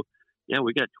 And so, yeah,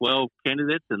 we got 12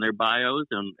 candidates and their bios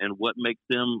and what makes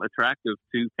them attractive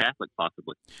to Catholic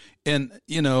possibly. And,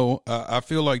 I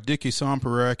feel like Dickie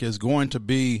Somperak is going to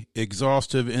be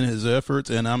exhaustive in his efforts,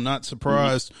 and I'm not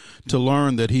surprised to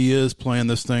learn that he is playing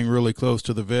this thing really close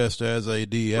to the vest as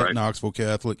AD at Knoxville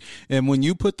Catholic. And when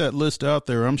you put that list out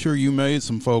there, I'm sure you made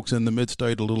some folks in the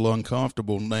mid-state a little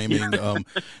uncomfortable, naming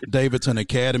Davidson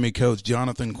Academy coach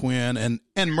Jonathan Quinn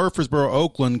and Murfreesboro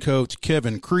Oakland coach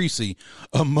Kevin Creasy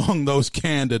among those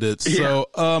candidates. Yeah.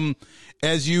 So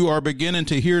as you are beginning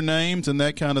to hear names and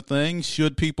that kind of thing,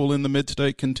 should people in the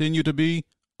mid-state continue to be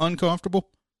uncomfortable?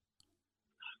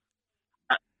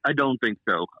 I don't think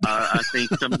so. I think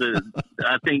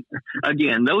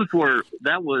again,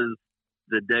 that was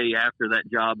the day after that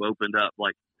job opened up.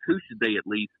 Like, who should they at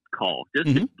least call just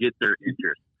to get their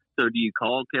interest? So do you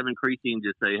call Kevin Creasy and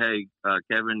just say, hey,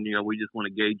 Kevin, we just want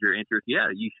to gauge your interest? Yeah,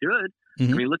 you should.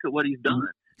 I mean, look at what he's done.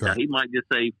 Right. Now, he might just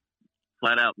say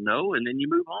flat out no, and then you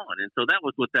move on. And so that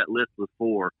was what that list was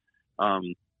for.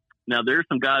 Now, there's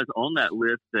some guys on that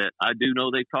list that I do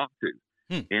know they talked to,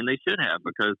 and they should have,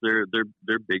 because they're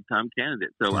big time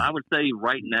candidates. So I would say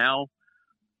right now,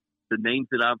 the names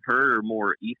that I've heard are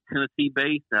more East Tennessee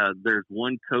based. There's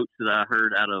one coach that I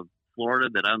heard out of Florida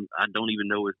that I don't even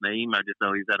know his name. I just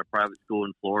know he's at a private school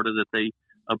in Florida that they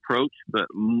approach. But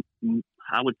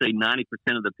I would say 90%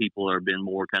 of the people have been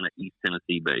more kind of East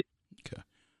Tennessee based. Okay.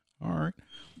 All right.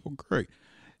 Well, great.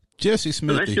 Jesse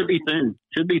Smith. So that should be soon.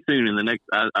 Should be soon in the next,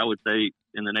 I would say,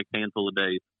 in the next handful of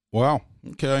days. Wow.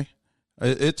 Okay.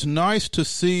 It's nice to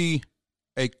see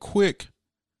a quick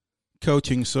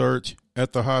coaching search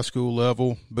at the high school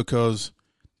level, because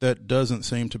that doesn't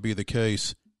seem to be the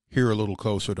case here a little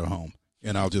closer to home.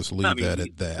 And I'll just leave that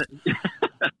at that.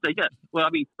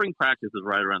 Spring practice is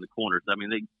right around the corner. So,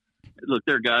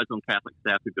 there are guys on Catholic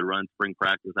staff who could run spring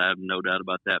practice. I have no doubt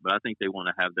about that. But I think they want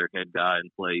to have their head guy in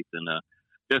place. And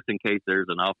just in case there's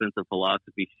an offensive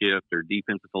philosophy shift or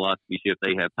defensive philosophy shift,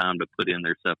 they have time to put in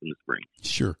their stuff in the spring.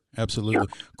 Sure, absolutely. Yeah.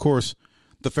 Of course,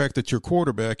 the fact that your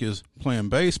quarterback is playing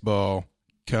baseball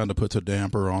kind of puts a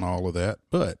damper on all of that.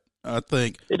 But I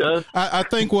think It does. I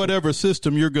think whatever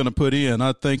system you're going to put in,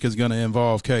 I think is going to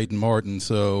involve Caden Martin.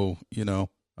 So,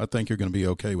 I think you're going to be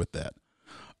okay with that.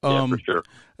 Yeah, for sure.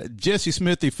 Jesse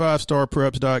Smithy,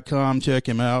 5starpreps.com. Check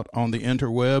him out on the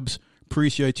interwebs.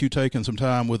 Appreciate you taking some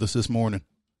time with us this morning.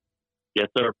 Yes,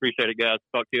 sir. Appreciate it, guys.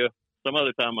 Talk to you some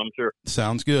other time, I'm sure.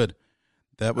 Sounds good.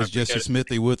 That was Jesse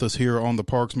Smithy with us here on the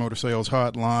Parks Motor Sales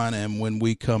Hotline. And when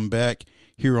we come back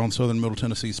here on Southern Middle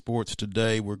Tennessee Sports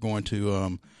Today, we're going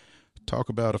to talk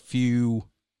about a few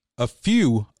of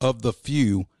the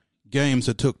few games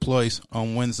that took place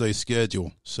on Wednesday's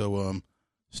schedule. So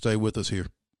stay with us here.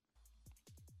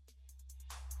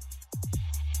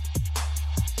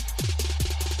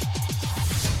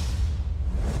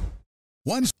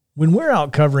 When we're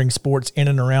out covering sports in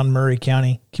and around Murray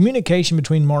County, communication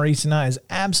between Maurice and I is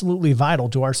absolutely vital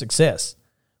to our success.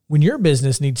 When your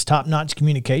business needs top-notch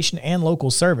communication and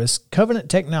local service, Covenant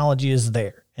Technology is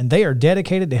there, and they are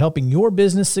dedicated to helping your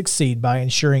business succeed by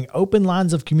ensuring open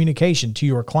lines of communication to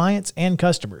your clients and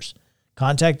customers.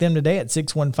 Contact them today at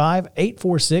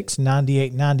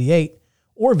 615-846-9898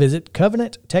 or visit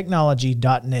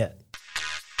covenanttechnology.net.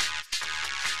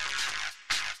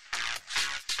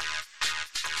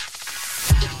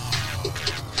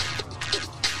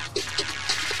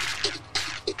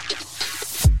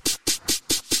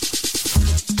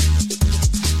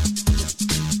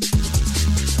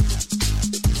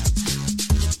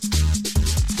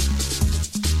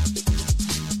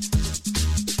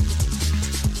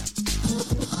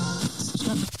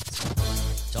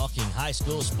 Talking high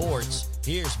school sports,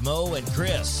 here's Mo and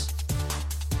Chris.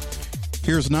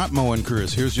 Here's not Mo and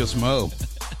Chris. Here's just Mo.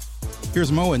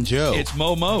 Here's Mo and Joe. It's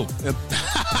Mo.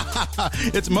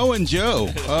 It's Mo and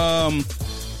Joe.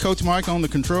 Coach Mike on the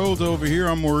controls over here.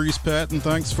 I'm Maurice Patton.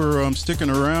 Thanks for sticking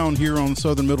around here on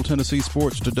Southern Middle Tennessee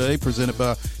Sports Today, presented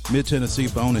by Mid-Tennessee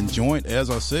Bone and Joint. As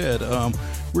I said,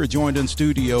 we're joined in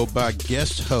studio by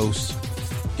guest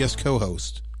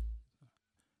co-host,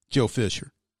 Joe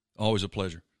Fisher. Always a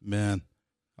pleasure. Man,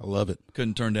 I love it.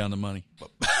 Couldn't turn down the money.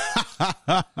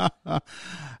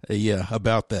 Yeah,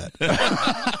 about that.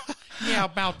 Yeah,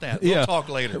 about that. We'll talk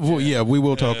later. Well, yeah, we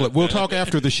will talk. We'll talk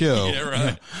after the show. Yeah,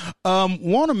 right.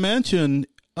 Want to mention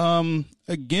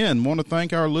again? Want to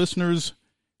thank our listeners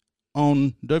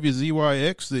on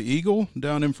WZYX, the Eagle,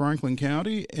 down in Franklin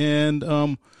County, and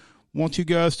want you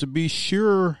guys to be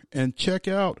sure and check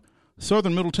out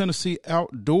Southern Middle Tennessee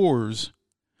Outdoors,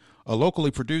 a locally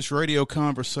produced radio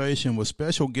conversation with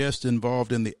special guests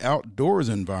involved in the outdoors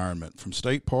environment, from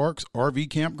state parks, RV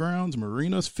campgrounds,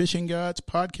 marinas, fishing guides,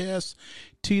 podcasts,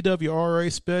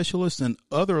 TWRA specialists, and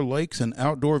other lakes and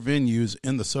outdoor venues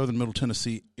in the Southern Middle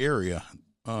Tennessee area.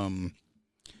 Moving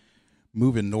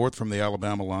north from the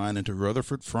Alabama line into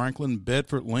Rutherford, Franklin,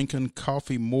 Bedford, Lincoln,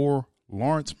 Coffee, Moore,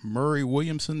 Lawrence, Murray,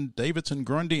 Williamson, Davidson,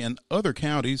 Grundy, and other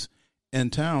counties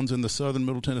and towns in the Southern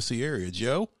Middle Tennessee area.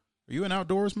 Joe? Are you an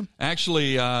outdoorsman?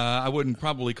 Actually, I wouldn't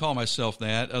probably call myself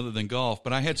that other than golf,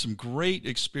 but I had some great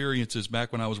experiences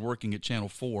back when I was working at Channel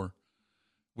 4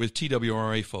 with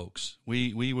TWRA folks.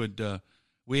 We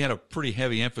had a pretty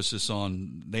heavy emphasis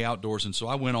on the outdoors, and so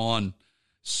I went on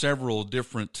several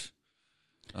different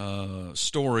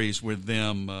stories with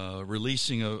them,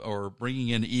 releasing or bringing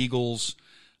in eagles,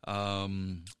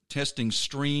 testing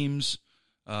streams.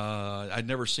 I'd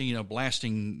never seen a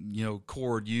blasting,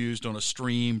 cord used on a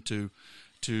stream to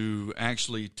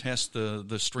actually test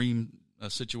the stream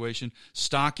situation.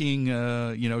 Stocking,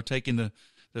 taking the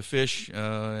fish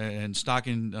and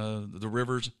stocking the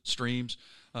rivers, streams.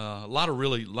 A lot of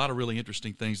really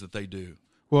interesting things that they do.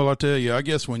 Well, I'll tell you, I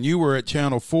guess when you were at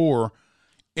Channel 4,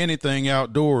 anything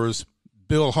outdoors,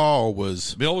 Bill Hall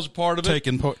was a part of it.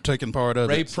 Taking part of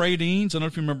Ray it. Pradines, I don't know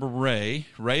if you remember Ray.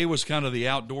 Ray was kind of the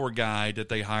outdoor guy that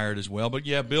they hired as well. But,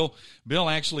 yeah, Bill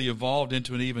actually evolved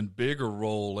into an even bigger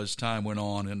role as time went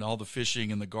on, and all the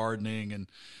fishing and the gardening and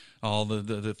all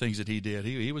the things that he did.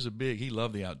 He was he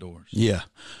loved the outdoors. Yeah.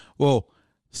 Well,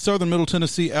 Southern Middle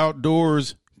Tennessee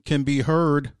Outdoors can be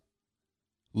heard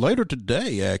later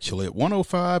today, actually, at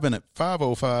 1:05 and at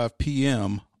 5:05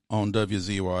 p.m. on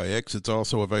WZYX. It's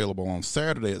also available on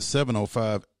Saturday at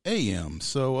 7:05 a.m.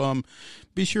 So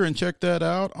be sure and check that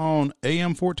out on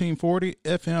AM 1440,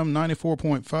 FM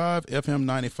 94.5, FM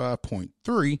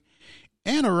 95.3,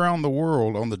 and around the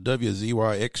world on the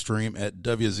WZYX stream at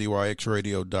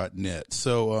WZYXradio.net.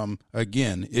 So,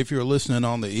 again, if you're listening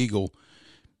on the Eagle,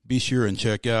 be sure and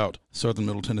check out Southern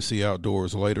Middle Tennessee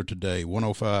Outdoors later today,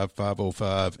 1:05,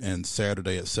 5:05, and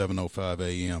Saturday at 7:05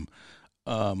 a.m.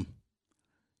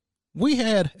 We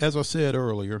had, as I said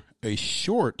earlier, a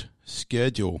short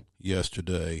schedule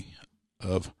yesterday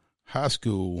of high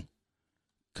school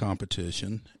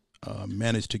competition.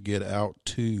 managed to get out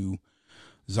to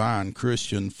Zion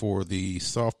Christian for the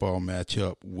softball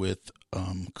matchup with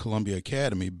Columbia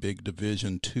Academy, big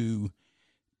Division II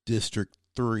District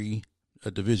 3,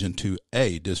 Division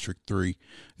IIA District 3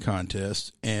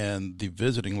 contest. And the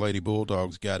visiting Lady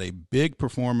Bulldogs got a big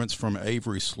performance from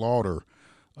Avery Slaughter.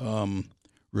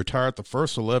 Retired the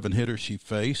first 11 hitters she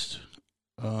faced,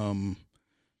 trying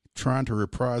to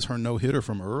reprise her no-hitter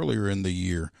from earlier in the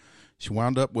year. She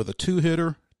wound up with a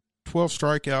 2-hitter, 12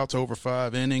 strikeouts over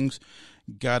 5 innings,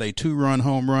 got a 2-run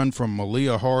home run from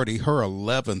Malia Hardy, her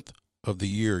 11th of the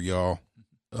year, y'all,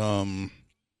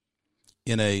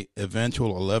 in a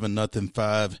eventual 11-0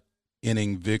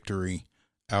 5-inning victory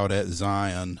out at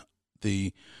Zion.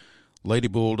 The Lady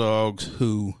Bulldogs,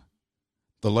 who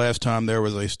the last time there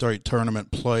was a state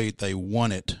tournament played, they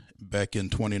won it back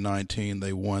in 2019.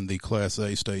 They won the Class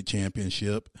A state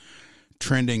championship,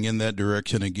 trending in that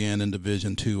direction again in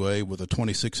Division IIA with a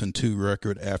 26-2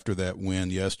 record after that win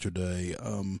yesterday.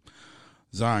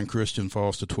 Zion Christian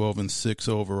falls to 12-6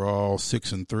 overall,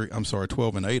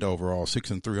 12-8 overall,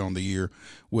 6-3 on the year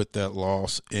with that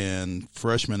loss. And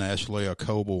freshman Ashlea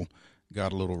Coble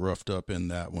got a little roughed up in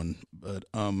that one, but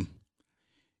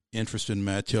interesting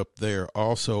matchup there.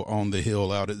 Also on the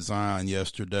hill out at Zion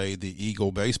yesterday, the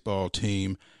Eagle baseball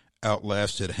team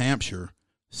outlasted Hampshire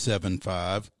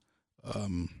 7-5.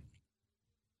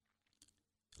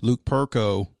 Luke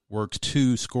Perko worked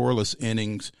 2 scoreless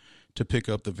innings to pick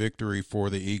up the victory for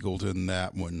the Eagles in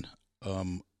that one.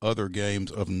 Other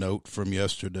games of note from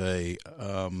yesterday,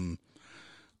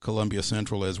 Columbia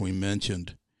Central, as we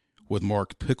mentioned, with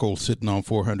Mark Pickle sitting on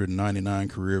 499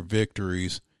 career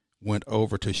victories, went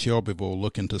over to Shelbyville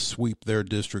looking to sweep their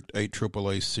District 8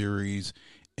 AAA series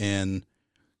and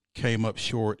came up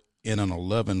short in an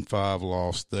 11-5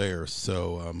 loss there.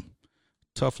 So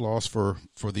tough loss for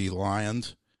the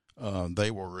Lions. They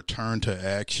will return to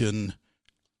action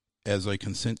as they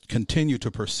continue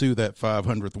to pursue that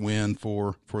 500th win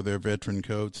for their veteran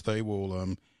coach. They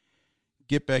will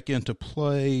get back into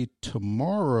play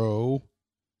tomorrow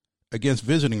against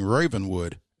visiting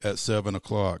Ravenwood at 7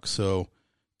 o'clock. So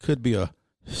could be a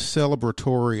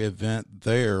celebratory event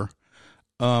there.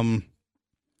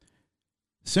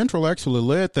 Central actually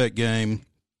led that game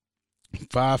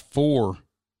 5-4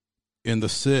 in the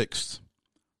 6th.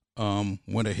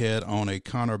 Went ahead on a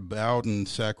Connor Bowden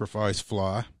sacrifice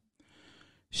fly.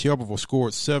 Shelbyville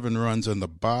scored 7 runs in the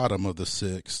bottom of the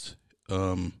 6th.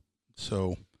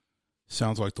 So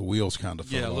sounds like the wheels kind of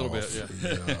fell off. Yeah, a little bit,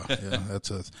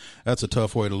 yeah. That's a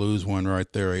tough way to lose one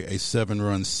right there, a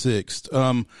 7-run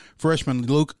 6th. Freshman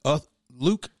Luke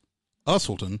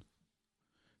Usselton,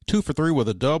 2 for 3 with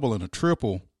a double and a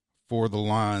triple for the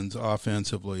Lions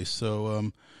offensively.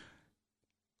 So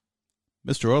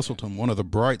Mr. Usselton, one of the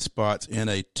bright spots in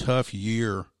a tough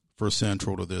year for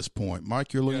Central to this point.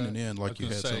 Mike, you're leaning in like you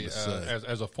had something to say.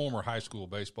 As a former high school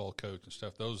baseball coach and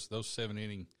stuff, those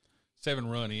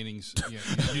 7-run innings,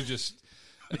 you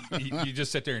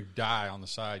just sit there and die on the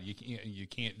side. You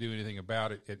can't do anything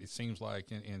about it. It seems like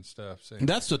and stuff. So,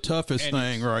 that's the toughest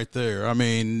thing right there. I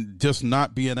mean, just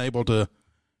not being able to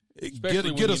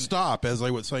get a stop, as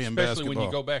they would say in basketball. Especially when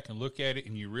you go back and look at it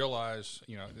and you realize,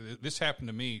 this happened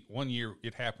to me one year.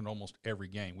 It happened almost every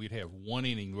game. We'd have one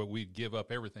inning where we'd give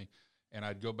up everything, and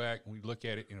I'd go back and we'd look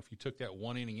at it, and if you took that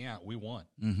one inning out, we won.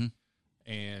 Mm-hmm.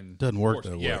 And doesn't work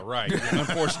that way. Yeah, right.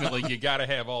 Unfortunately, you got to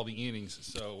have all the innings.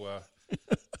 So,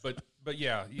 but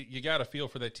yeah, you got to feel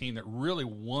for that team that really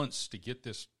wants to get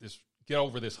get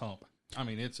over this hump. I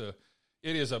mean, it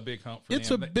is a big hump for them.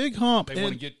 It's a big hump. They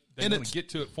want to get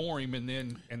to it for him, and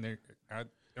they're.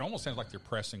 It almost sounds like they're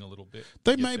pressing a little bit.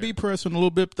 They may be pressing a little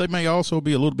bit, but they may also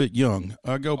be a little bit young.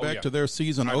 I go back to their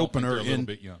season opener. They're a little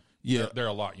bit young. Yeah, they're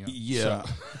a lot young. Yeah,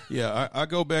 so. Yeah. I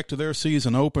go back to their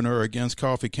season opener against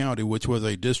Coffee County, which was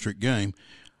a district game.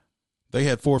 They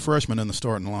had 4 freshmen in the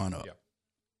starting lineup.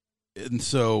 Yeah. And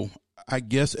so I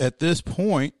guess at this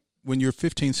point, when you're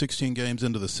 15, 16 games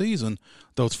into the season,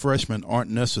 those freshmen aren't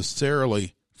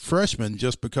necessarily freshmen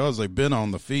just because they've been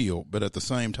on the field. But at the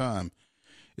same time,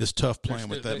 it's tough playing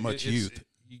with that much youth.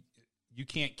 You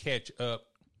can't catch up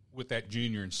with that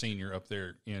junior and senior up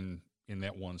there in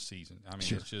that one season. I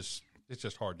mean, it's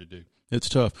just hard to do. It's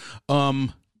tough.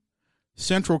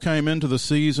 Central came into the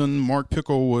season. Mark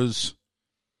Pickle was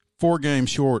 4 games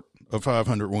short of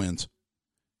 500 wins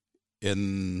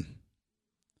and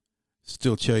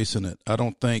still chasing it. I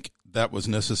don't think that was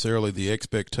necessarily the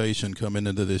expectation coming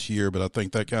into this year, but I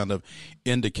think that kind of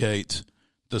indicates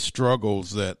the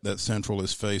struggles that Central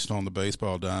has faced on the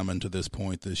baseball diamond to this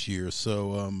point this year.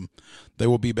 So they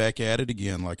will be back at it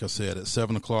again, like I said, at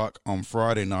 7 o'clock on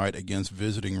Friday night against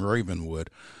visiting Ravenwood.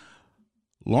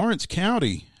 Lawrence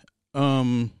County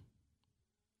took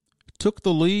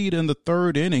the lead in the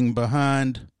third inning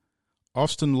behind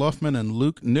Austin Luffman and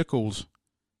Luke Nichols'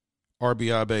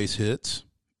 RBI base hits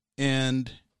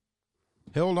and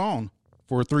held on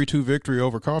for a 3-2 victory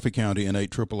over Coffee County in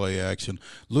 8 AAA action.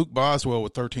 Luke Boswell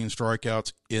with 13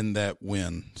 strikeouts in that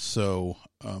win. So,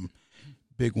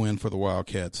 big win for the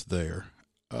Wildcats there.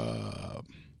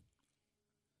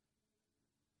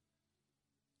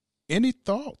 Any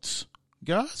thoughts,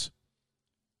 guys,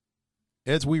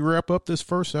 as we wrap up this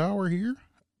first hour here?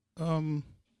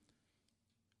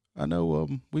 I know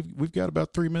we've got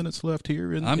about 3 minutes left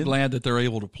here. I'm glad that they're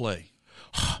able to play.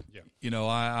 Yeah. You know,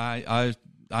 I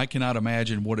cannot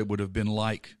imagine what it would have been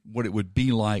like, what it would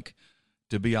be like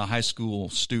to be a high school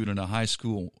student, a high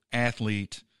school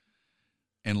athlete,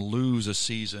 and lose a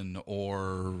season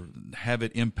or have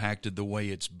it impacted the way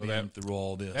it's been through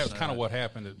all this. That was kind of what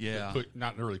happened. Yeah.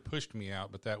 Not really pushed me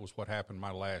out, but that was what happened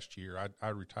my last year. I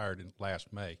retired in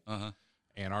last May.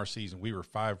 And our season, we were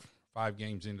five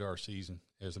games into our season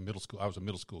as a middle school. I was a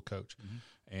middle school coach,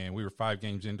 and we were 5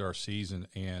 games into our season,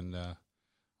 and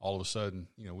all of a sudden,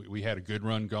 you know, we had a good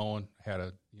run going.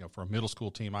 For a middle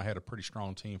school team, I had a pretty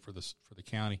strong team for the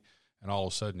county, and all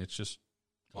of a sudden, it's just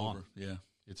gone. Over. Yeah,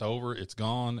 it's over. It's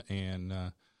gone, and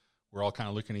we're all kind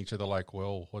of looking at each other like,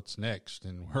 well, what's next?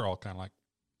 And we're all kind of like,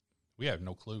 we have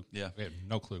no clue. Yeah, we have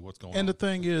no clue what's going on. And the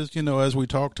thing is, you know, as we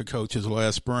talked to coaches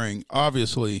last spring,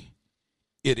 obviously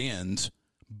it ends,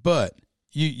 but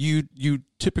you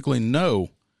typically know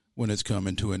when it's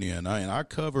coming to an end. I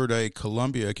covered a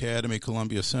Columbia Academy,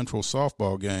 Columbia Central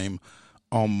softball game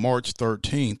on March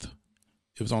 13th.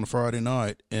 It was on a Friday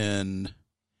night, and,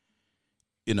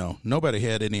 you know, nobody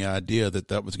had any idea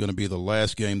that was going to be the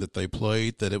last game that they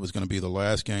played, that it was going to be the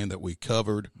last game that we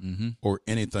covered or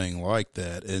anything like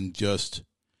that. And just,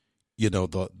 you know,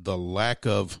 the lack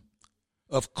of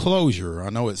closure. I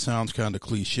know it sounds kind of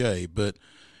cliche, but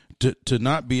to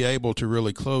not be able to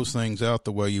really close things out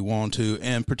the way you want to,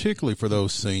 and particularly for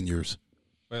those seniors.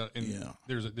 Well, and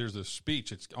there's a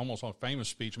speech. It's almost a famous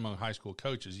speech among high school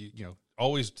coaches. You know,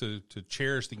 always to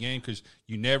cherish the game because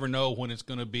you never know when it's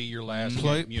going to be your last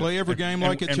game. Play every game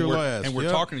like it's your last. And we're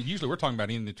talking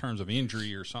about in the terms of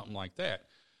injury or something like that.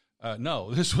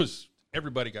 No, this was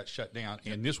everybody got shut down,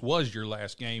 and this was your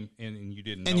last game, and you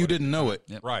didn't know you didn't know it.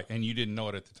 Right, and you didn't know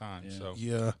it at the time.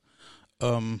 Yeah.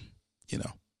 So you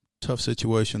know, tough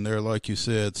situation there, like you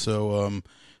said. So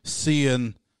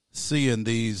seeing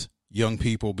these young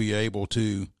people be able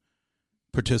to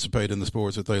participate in the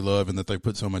sports that they love and that they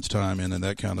put so much time in and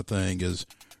that kind of thing has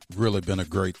really been a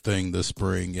great thing this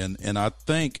spring. And I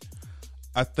think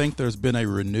there's been a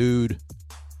renewed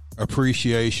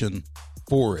appreciation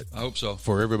for it. I hope so.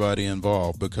 For everybody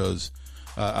involved, because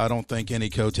I don't think any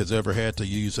coach has ever had to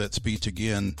use that speech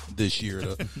again this year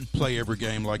to play every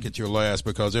game like it's your last,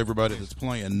 because everybody that's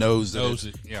playing knows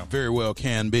it very well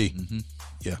can be.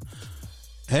 Yeah.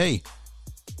 Hey,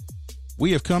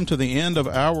 we have come to the end of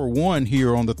hour one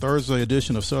here on the Thursday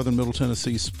edition of Southern Middle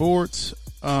Tennessee Sports.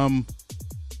 When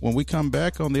we come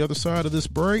back on the other side of this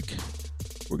break,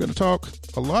 we're going to talk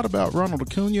a lot about Ronald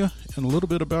Acuna and a little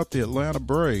bit about the Atlanta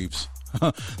Braves.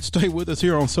 Stay with us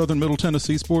here on Southern Middle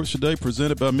Tennessee Sports today,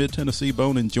 presented by Mid-Tennessee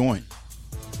Bone and Joint.